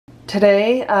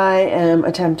Today I am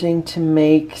attempting to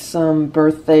make some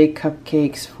birthday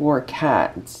cupcakes for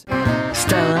cats.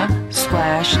 Stella,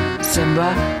 Splash,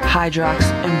 Simba, Hydrox,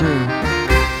 and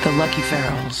Boo, the Lucky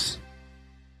Ferals.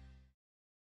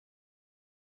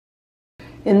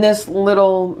 In this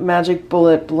little magic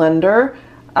bullet blender,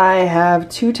 I have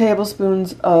 2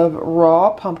 tablespoons of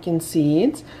raw pumpkin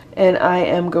seeds, and I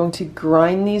am going to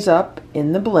grind these up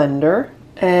in the blender.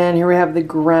 And here we have the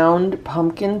ground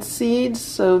pumpkin seeds.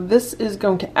 So this is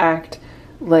going to act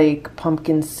like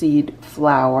pumpkin seed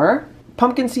flour.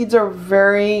 Pumpkin seeds are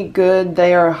very good.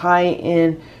 They are high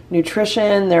in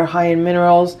nutrition, they're high in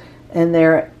minerals, and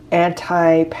they're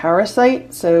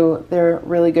anti-parasite, so they're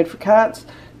really good for cats.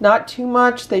 Not too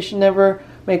much. They should never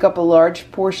make up a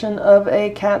large portion of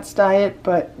a cat's diet,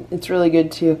 but it's really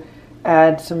good to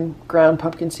add some ground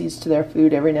pumpkin seeds to their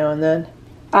food every now and then.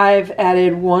 I've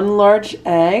added 1 large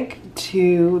egg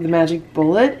to the magic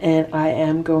bullet, and I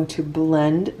am going to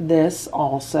blend this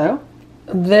also.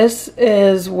 This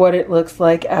is what it looks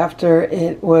like after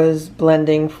it was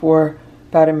blending for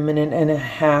about 1.5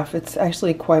 minutes. It's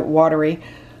actually quite watery.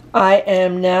 I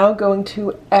am now going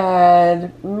to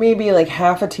add maybe like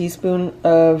half a teaspoon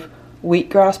of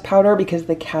wheatgrass powder because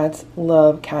the cats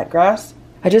love catgrass.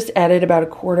 I just added about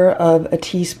 1/4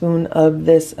 teaspoon of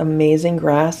this amazing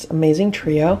grass, amazing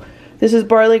trio. This is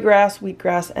barley grass,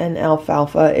 wheatgrass, and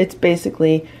alfalfa. It's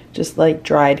basically just like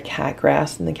dried cat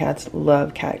grass, and the cats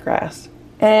love cat grass.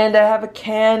 And I have a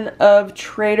can of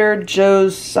Trader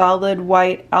Joe's solid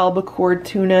white albacore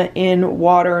tuna in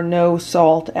water, no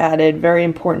salt added. Very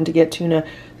important to get tuna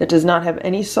that does not have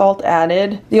any salt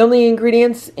added. The only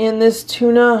ingredients in this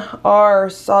tuna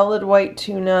are solid white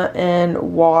tuna and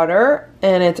water.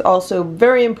 And it's also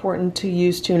very important to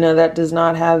use tuna that does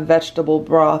not have vegetable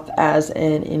broth as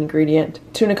an ingredient.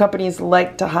 Tuna companies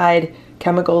like to hide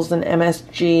chemicals and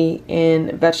MSG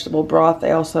in vegetable broth.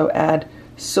 They also add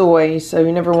soy, so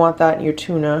you never want that in your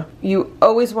tuna. You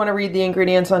always want to read the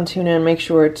ingredients on tuna and make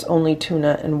sure it's only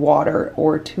tuna and water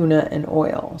or tuna and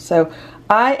oil. So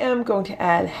I am going to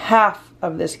add half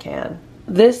of this can.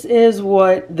 This is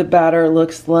what the batter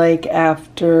looks like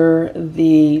after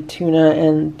the tuna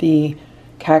and the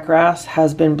cat grass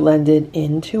has been blended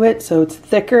into it. So it's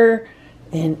thicker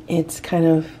and it's kind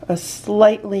of a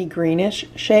slightly greenish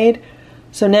shade.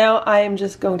 So now I am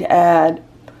just going to add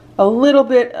a little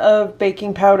bit of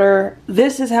baking powder.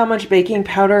 This is how much baking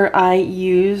powder I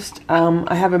used.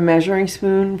 I have a measuring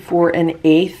spoon for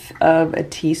 1/8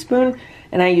 teaspoon,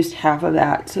 and I used half of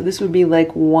that. So this would be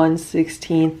like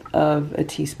 1/16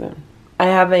 teaspoon. I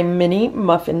have a mini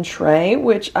muffin tray,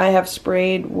 which I have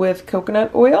sprayed with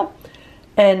coconut oil.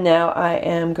 And now I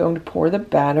am going to pour the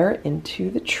batter into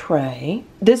the tray.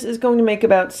 This is going to make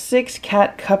about 6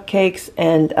 cat cupcakes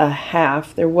and a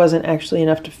half. There wasn't actually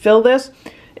enough to fill this.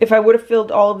 If I would have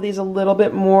filled all of these a little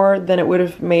bit more, then it would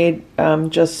have made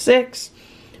just 6.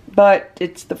 But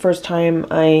it's the first time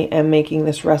I am making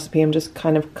this recipe. I'm just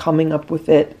kind of coming up with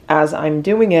it as I'm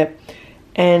doing it.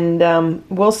 And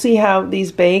we'll see how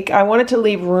these bake. I wanted to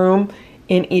leave room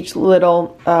in each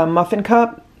little muffin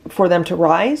cup for them to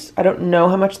rise. I don't know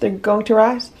how much they're going to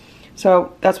rise.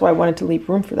 So that's why I wanted to leave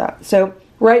room for that. So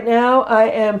right now I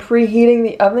am preheating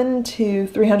the oven to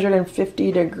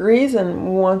 350 degrees,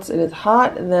 and once it is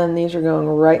hot, then these are going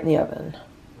right in the oven.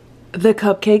 The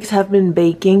cupcakes have been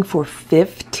baking for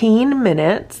 15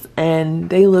 minutes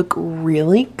and they look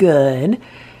really good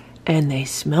and they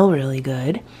smell really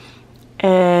good.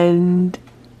 And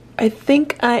I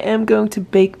think I am going to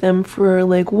bake them for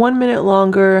like 1 minute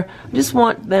longer. I just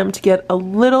want them to get a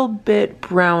little bit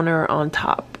browner on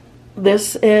top.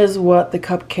 This is what the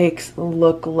cupcakes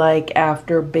look like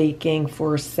after baking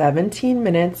for 17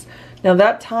 minutes. Now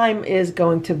that time is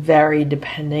going to vary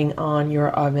depending on your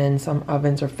oven. Some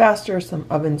ovens are faster, some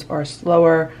ovens are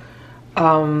slower.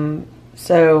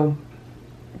 So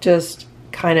just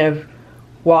kind of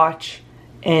watch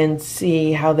and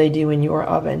see how they do in your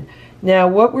oven. Now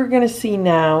what we're going to see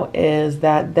now is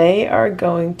that they are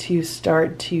going to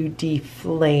start to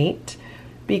deflate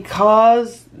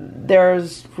because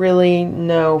there's really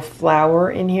no flour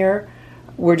in here.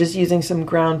 We're just using some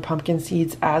ground pumpkin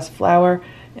seeds as flour,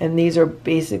 and these are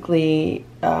basically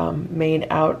made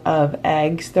out of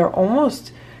eggs. They're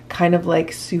almost kind of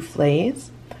like soufflés.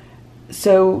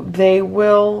 So they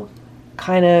will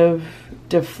kind of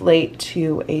deflate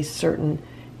to a certain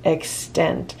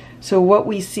extent. So what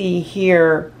we see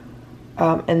here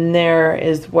and there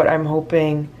is what I'm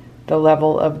hoping the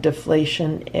level of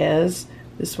deflation is.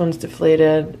 This one's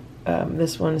deflated,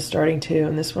 this one's starting to,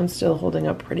 and this one's still holding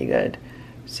up pretty good.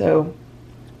 So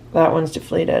that one's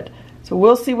deflated. So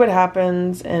we'll see what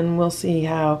happens, and we'll see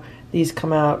how these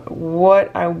come out.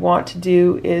 What I want to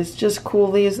do is just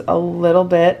cool these a little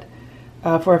bit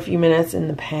for a few minutes in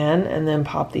the pan and then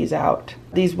pop these out.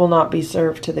 These will not be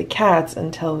served to the cats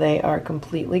until they are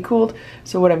completely cooled.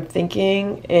 So what I'm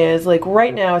thinking is, like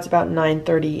right now it's about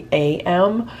 9:30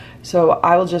 a.m. So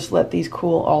I will just let these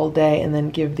cool all day and then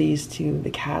give these to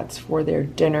the cats for their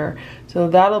dinner. So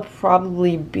that'll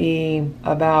probably be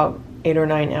about 8 or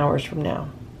 9 hours from now.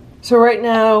 So right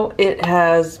now it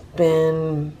has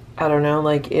been, I don't know,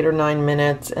 like 8 or 9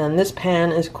 minutes, and this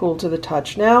pan is cool to the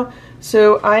touch now.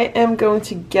 So I am going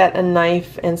to get a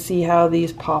knife and see how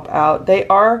these pop out. They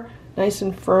are nice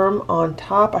and firm on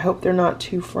top. I hope they're not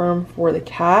too firm for the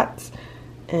cats.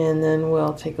 And then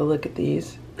we'll take a look at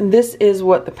these. And this is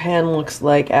what the pan looks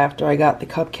like after I got the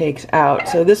cupcakes out.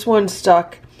 So this one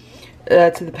stuck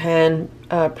to the pan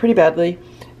pretty badly.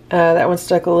 That one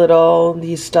stuck a little,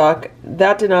 these stuck.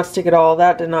 That did not stick at all,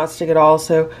 that did not stick at all.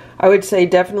 So I would say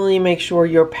definitely make sure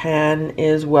your pan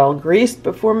is well greased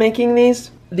before making these.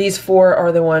 These 4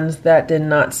 are the ones that did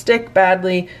not stick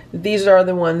badly. These are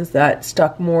the ones that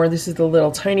stuck more. This is the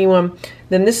little tiny one.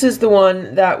 Then this is the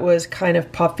one that was kind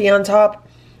of puffy on top,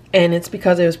 and it's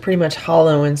because it was pretty much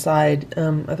hollow inside.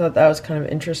 I thought that was kind of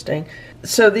interesting.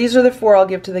 So these are the 4 I'll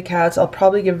give to the cats. I'll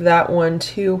probably give that one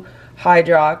to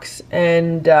Hydrox,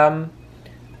 and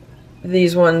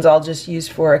these ones I'll just use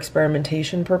for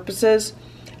experimentation purposes.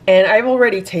 And I've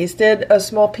already tasted a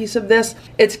small piece of this.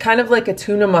 It's kind of like a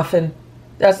tuna muffin.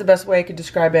 That's the best way I could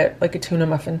describe it, like a tuna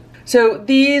muffin. So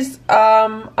these,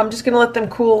 I'm just gonna let them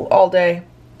cool all day.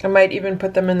 I might even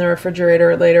put them in the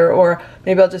refrigerator later, or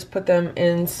maybe I'll just put them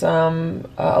in some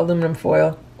aluminum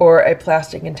foil or a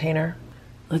plastic container.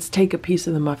 Let's take a piece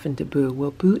of the muffin to Boo.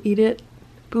 Will Boo eat it?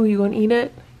 Boo, you gonna eat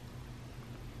it?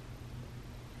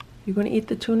 You gonna eat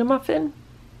the tuna muffin?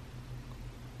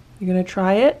 You gonna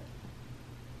try it?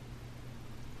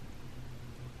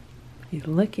 He's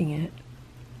licking it.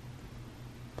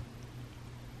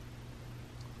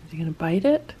 Is he gonna bite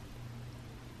it?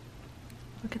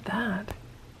 Look at that.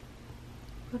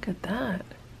 Look at that.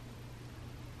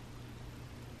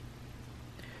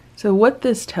 So what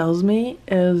this tells me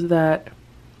is that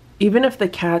even if the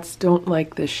cats don't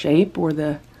like the shape or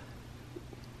the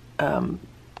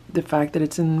fact that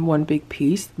it's in one big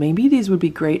piece, maybe these would be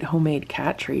great homemade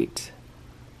cat treats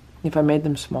if I made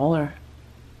them smaller.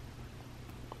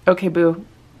 Okay, Boo.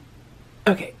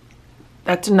 Okay,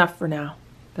 that's enough for now.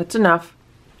 That's enough.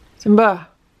 Simba,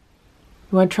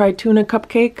 you want to try tuna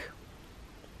cupcake?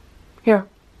 Here,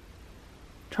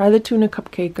 try the tuna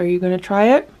cupcake. Are you going to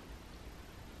try it?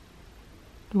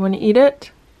 You want to eat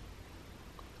it?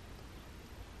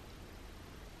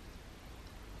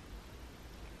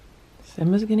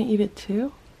 Simba's going to eat it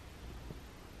too?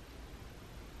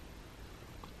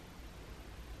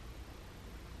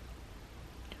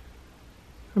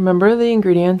 Remember, the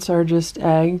ingredients are just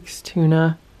eggs,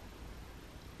 tuna,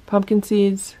 pumpkin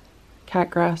seeds, cat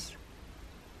grass,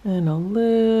 and a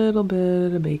little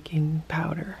bit of baking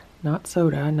powder. Not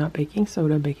soda, not baking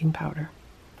soda, baking powder.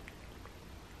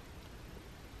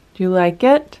 Do you like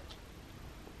it?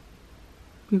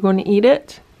 You going to eat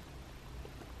it?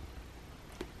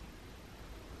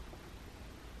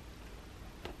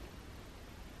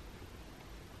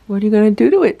 What are you going to do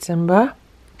to it, Simba?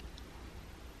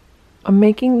 I'm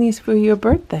making these for your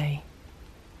birthday.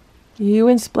 You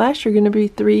and Splash are going to be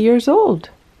 3 years old.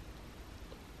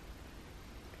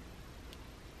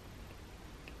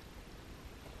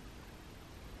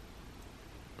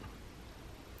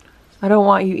 I don't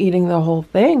want you eating the whole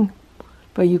thing,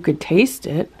 but you could taste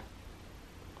it.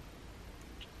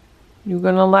 You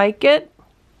gonna like it?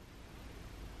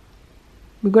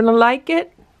 You gonna like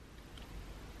it?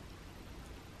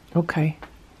 Okay.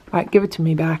 All right, give it to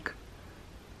me back.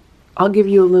 I'll give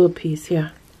you a little piece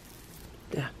here.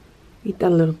 There. Eat that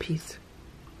little piece.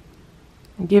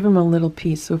 And give him a little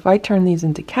piece. So if I turn these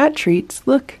into cat treats,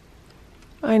 look.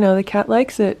 I know the cat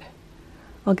likes it.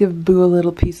 I'll give Boo a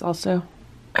little piece also.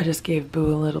 I just gave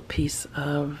Boo a little piece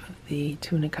of the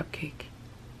tuna cupcake.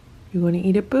 You want to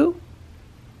eat it, Boo?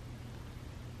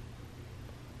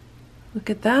 Look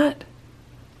at that.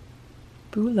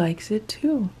 Boo likes it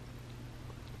too.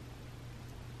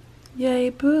 Yay,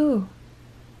 Boo.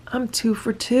 I'm 2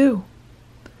 for 2.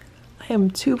 I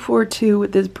am 2 for 2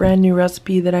 with this brand new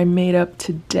recipe that I made up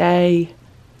today.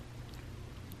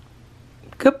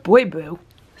 Good boy, Boo.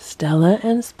 Stella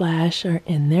and Splash are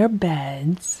in their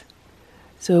beds.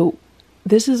 So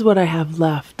this is what I have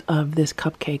left of this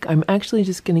cupcake. I'm actually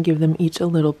just going to give them each a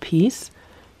little piece,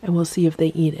 and we'll see if they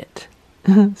eat it.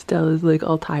 Stella's like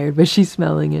all tired, but she's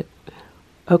smelling it.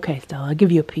 Okay, Stella, I'll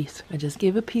give you a piece. I just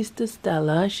gave a piece to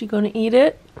Stella. Is she going to eat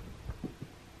it?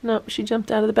 No, she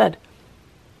jumped out of the bed.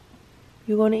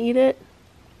 You want to eat it?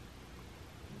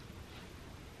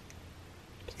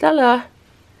 Stella,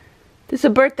 this is a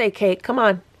birthday cake. Come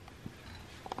on.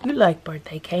 You like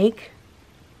birthday cake.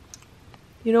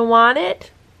 You don't want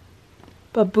it?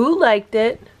 But Boo liked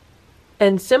it.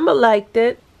 And Simba liked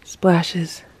it. Splash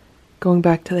is going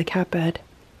back to the cat bed.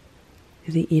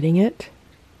 Is he eating it?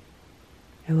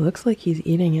 It looks like he's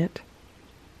eating it.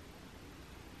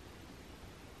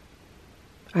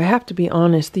 I have to be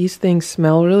honest, these things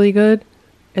smell really good,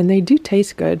 and they do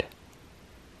taste good.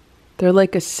 They're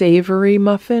like a savory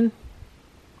muffin.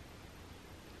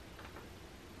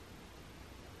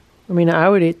 I mean, I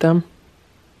would eat them.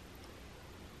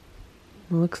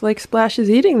 It looks like Splash is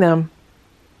eating them.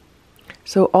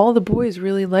 So all the boys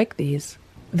really like these.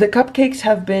 The cupcakes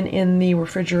have been in the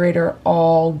refrigerator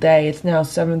all day. It's now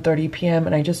 7:30 p.m.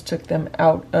 and I just took them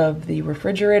out of the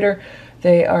refrigerator.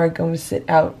 They are going to sit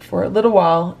out for a little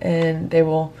while and they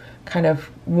will kind of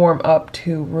warm up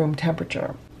to room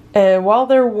temperature. And while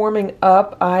they're warming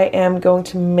up, I am going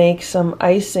to make some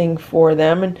icing for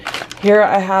them. And here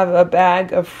I have a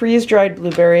bag of freeze-dried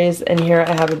blueberries, and here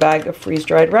I have a bag of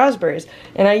freeze-dried raspberries.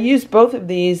 And I use both of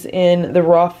these in the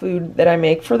raw food that I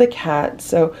make for the cat.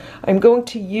 So I'm going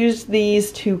to use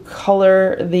these to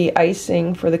color the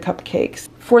icing for the cupcakes.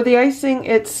 For the icing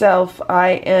itself, I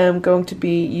am going to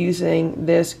be using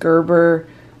this Gerber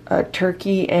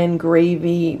turkey and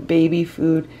gravy baby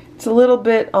food. It's a little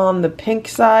bit on the pink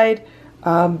side,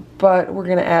 but we're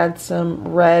going to add some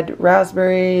red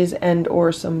raspberries and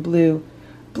or some blue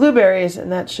blueberries,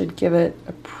 and that should give it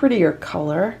a prettier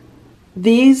color.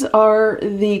 These are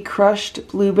the crushed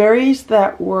blueberries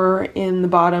that were in the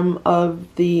bottom of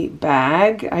the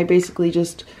bag. I basically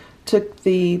just took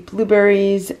the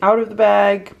blueberries out of the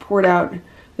bag, poured out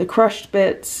the crushed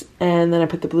bits, and then I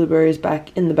put the blueberries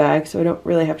back in the bag, so I don't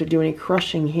really have to do any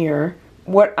crushing here.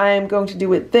 What I am going to do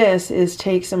with this is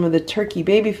take some of the turkey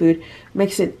baby food,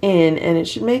 mix it in, and it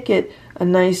should make it a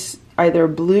nice either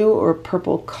blue or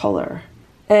purple color.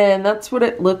 And that's what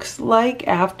it looks like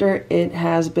after it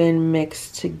has been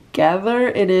mixed together.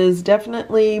 It is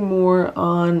definitely more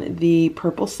on the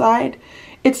purple side.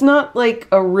 It's not like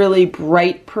a really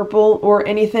bright purple or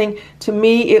anything. To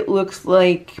me, it looks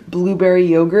like blueberry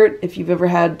yogurt. If you've ever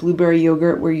had blueberry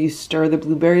yogurt where you stir the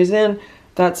blueberries in,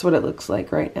 that's what it looks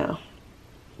like right now.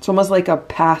 It's almost like a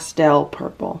pastel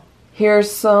purple.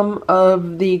 Here's some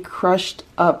of the crushed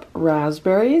up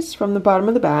raspberries from the bottom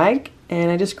of the bag, and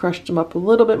I just crushed them up a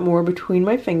little bit more between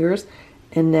my fingers,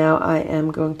 and now I am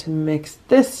going to mix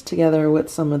this together with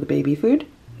some of the baby food.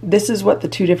 This is what the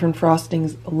two different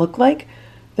frostings look like.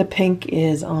 The pink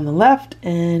is on the left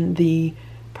and the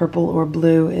purple or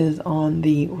blue is on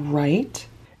the right.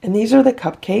 And these are the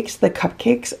cupcakes. The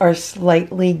cupcakes are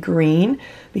slightly green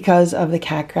because of the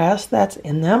cat grass that's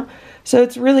in them. So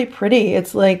it's really pretty.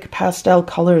 It's like pastel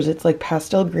colors. It's like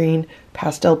pastel green,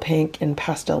 pastel pink, and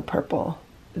pastel purple.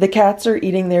 The cats are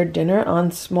eating their dinner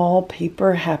on small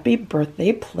paper happy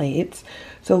birthday plates.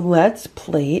 So let's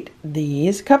plate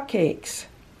these cupcakes.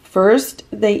 First,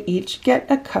 they each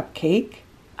get a cupcake.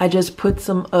 I just put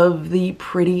some of the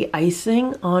pretty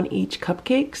icing on each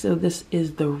cupcake. So this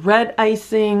is the red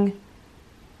icing,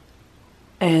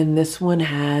 and this one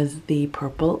has the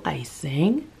purple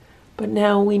icing. But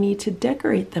now we need to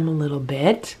decorate them a little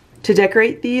bit. To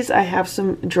decorate these, I have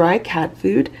some dry cat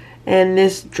food, and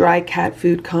this dry cat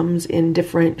food comes in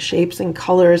different shapes and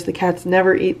colors. The cats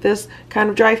never eat this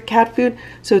kind of dry cat food,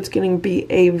 so it's going to be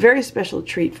a very special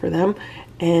treat for them.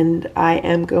 And I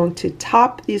am going to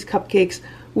top these cupcakes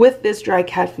with this dry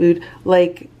cat food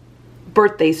like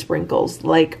birthday sprinkles,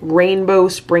 like rainbow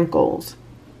sprinkles.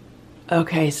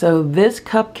 Okay, so this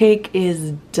cupcake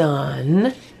is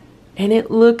done and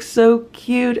it looks so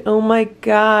cute. Oh my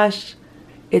gosh.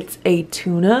 It's a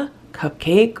tuna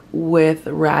cupcake with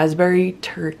raspberry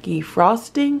turkey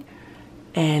frosting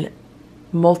and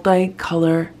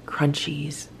multicolor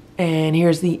crunchies. And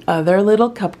here's the other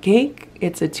little cupcake.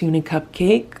 It's a tuna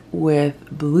cupcake with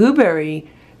blueberry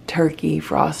turkey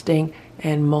frosting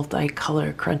and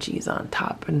multicolor crunchies on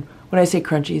top. And when I say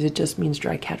crunchies, it just means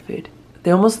dry cat food.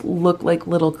 They almost look like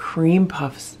little cream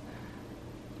puffs.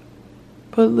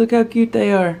 But look how cute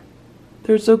they are.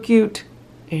 They're so cute.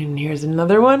 And here's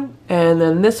another one. And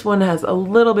then this one has a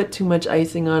little bit too much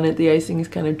icing on it. The icing is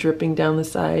kind of dripping down the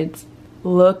sides.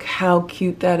 Look how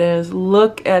cute that is.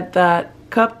 Look at that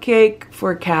cupcake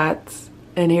for cats.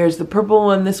 And here's the purple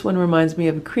one. This one reminds me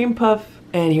of a cream puff.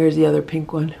 And here's the other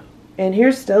pink one. And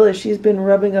here's Stella. She's been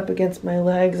rubbing up against my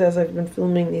legs as I've been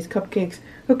filming these cupcakes.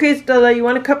 Okay, Stella, you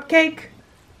want a cupcake?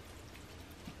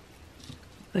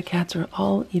 The cats are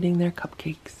all eating their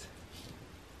cupcakes.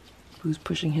 Boo's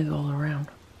pushing his all around.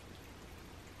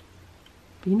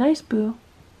 Be nice, Boo.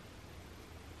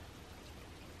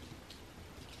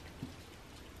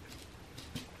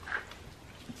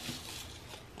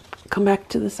 Come back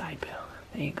to the side, Boo.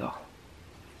 There you go.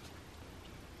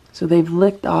 So they've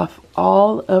licked off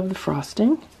all of the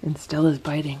frosting, and Stella's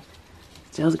biting.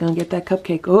 Stella's gonna get that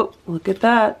cupcake. Oh, look at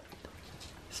that.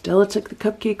 Stella took the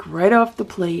cupcake right off the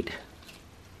plate.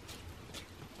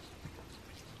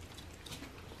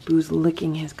 Boo's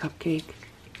licking his cupcake.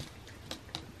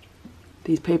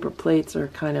 These paper plates are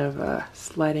kind of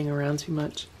sliding around too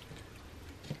much.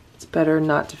 It's better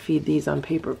not to feed these on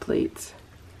paper plates.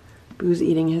 Boo's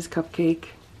eating his cupcake.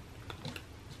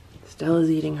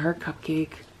 Stella's eating her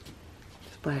cupcake.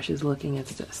 Splash is looking at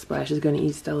Splash is going to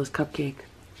eat Stella's cupcake.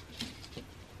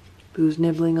 Boo's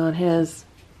nibbling on his.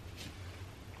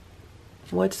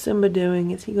 What's Simba doing?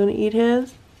 Is he going to eat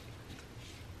his?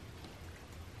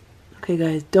 Okay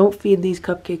guys, don't feed these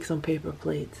cupcakes on paper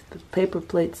plates. The paper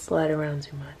plates slide around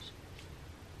too much.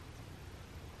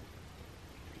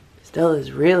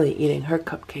 Stella's really eating her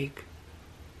cupcake.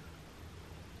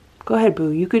 Go ahead,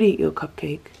 Boo, you could eat your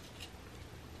cupcake.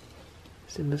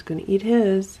 Simba's gonna eat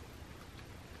his.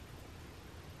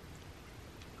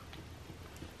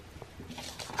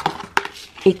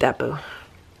 Eat that, Boo.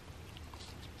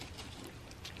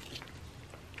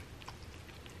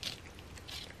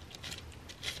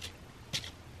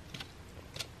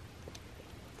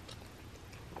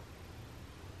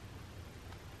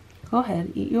 Go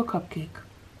ahead, eat your cupcake.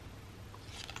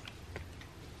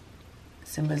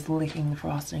 Simba's licking the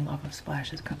frosting off of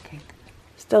Splash's cupcake.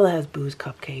 Stella has Boo's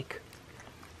cupcake.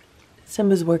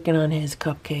 Simba's working on his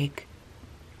cupcake.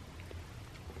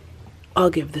 I'll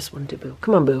give this one to Boo.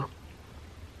 Come on, Boo.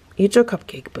 Eat your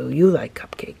cupcake, Boo. You like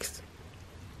cupcakes.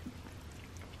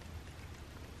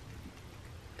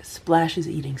 Splash is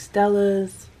eating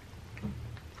Stella's.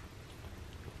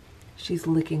 She's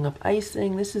licking up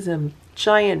icing. This is a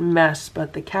giant mess,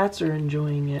 but the cats are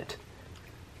enjoying it.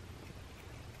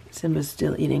 Simba's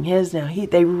still eating his. Now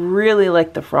they really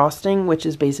like the frosting, which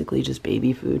is basically just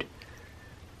baby food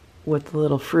with a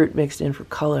little fruit mixed in for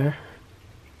color.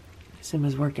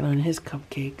 Simba's working on his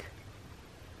cupcake.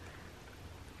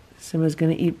 Simba's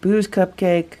gonna eat Boo's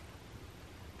cupcake.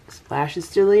 Splash is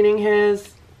still eating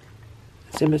his.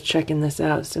 Simba's checking this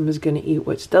out. Simba's gonna eat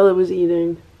what Stella was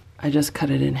eating. I just cut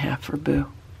it in half for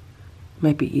Boo.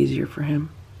 Might be easier for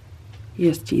him. He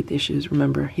has teeth issues,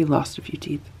 remember, he lost a few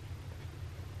teeth.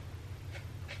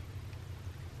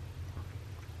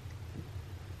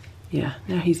 Yeah,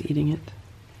 now he's eating it.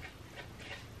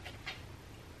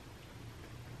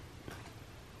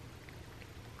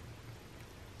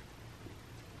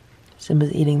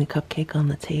 Simba's eating the cupcake on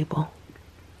the table.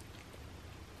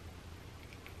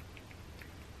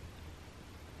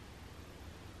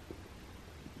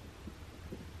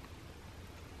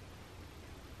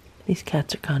 These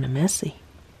cats are kind of messy.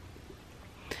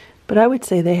 But I would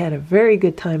say they had a very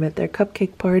good time at their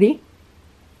cupcake party.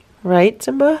 Right,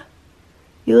 Simba?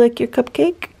 You like your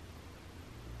cupcake?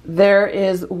 There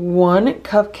is one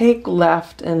cupcake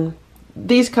left, and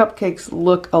these cupcakes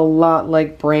look a lot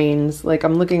like brains. Like,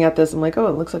 I'm looking at this, I'm like, oh,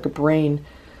 it looks like a brain.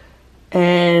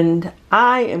 And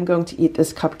I am going to eat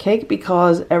this cupcake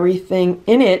because everything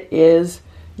in it is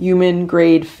human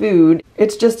grade food.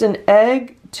 It's just an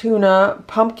egg, tuna,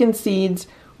 pumpkin seeds,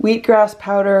 wheatgrass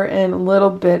powder, and a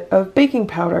little bit of baking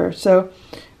powder. So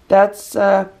that's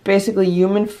basically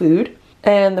human food.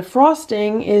 And the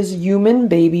frosting is human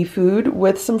baby food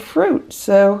with some fruit.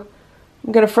 So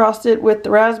I'm going to frost it with the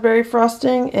raspberry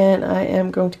frosting, and I am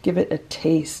going to give it a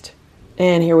taste.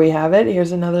 And here we have it.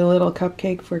 Here's another little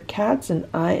cupcake for cats, and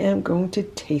I am going to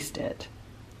taste it.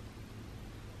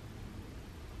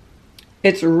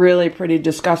 It's really pretty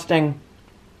disgusting.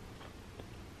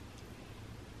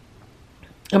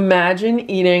 Imagine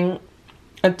eating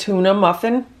a tuna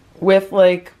muffin with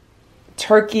like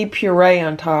turkey puree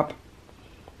on top.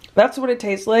 That's what it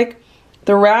tastes like.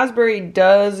 The raspberry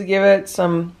does give it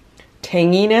some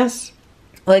tanginess.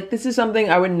 Like, this is something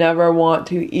I would never want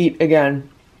to eat again.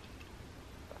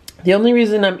 The only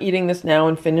reason I'm eating this now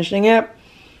and finishing it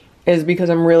is because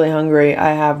I'm really hungry.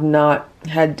 I have not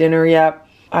had dinner yet.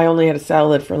 I only had a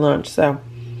salad for lunch, so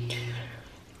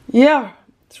yeah,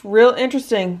 it's real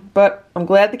interesting, but I'm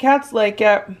glad the cats like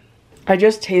it. I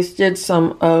just tasted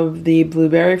some of the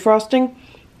blueberry frosting.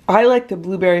 I like the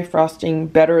blueberry frosting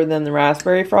better than the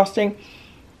raspberry frosting.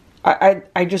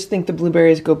 I just think the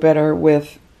blueberries go better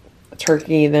with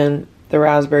turkey than the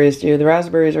raspberries do. The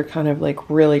raspberries are kind of like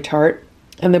really tart,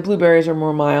 and the blueberries are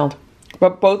more mild.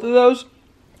 But both of those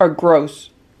are gross,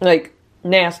 like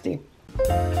nasty.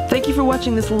 Thank you you for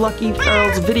watching this Lucky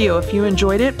Ferals video. If you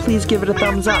enjoyed it, please give it a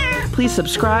thumbs up. Please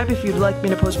subscribe if you'd like me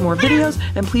to post more videos,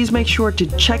 and please make sure to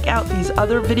check out these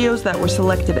other videos that were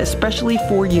selected especially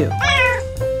for you.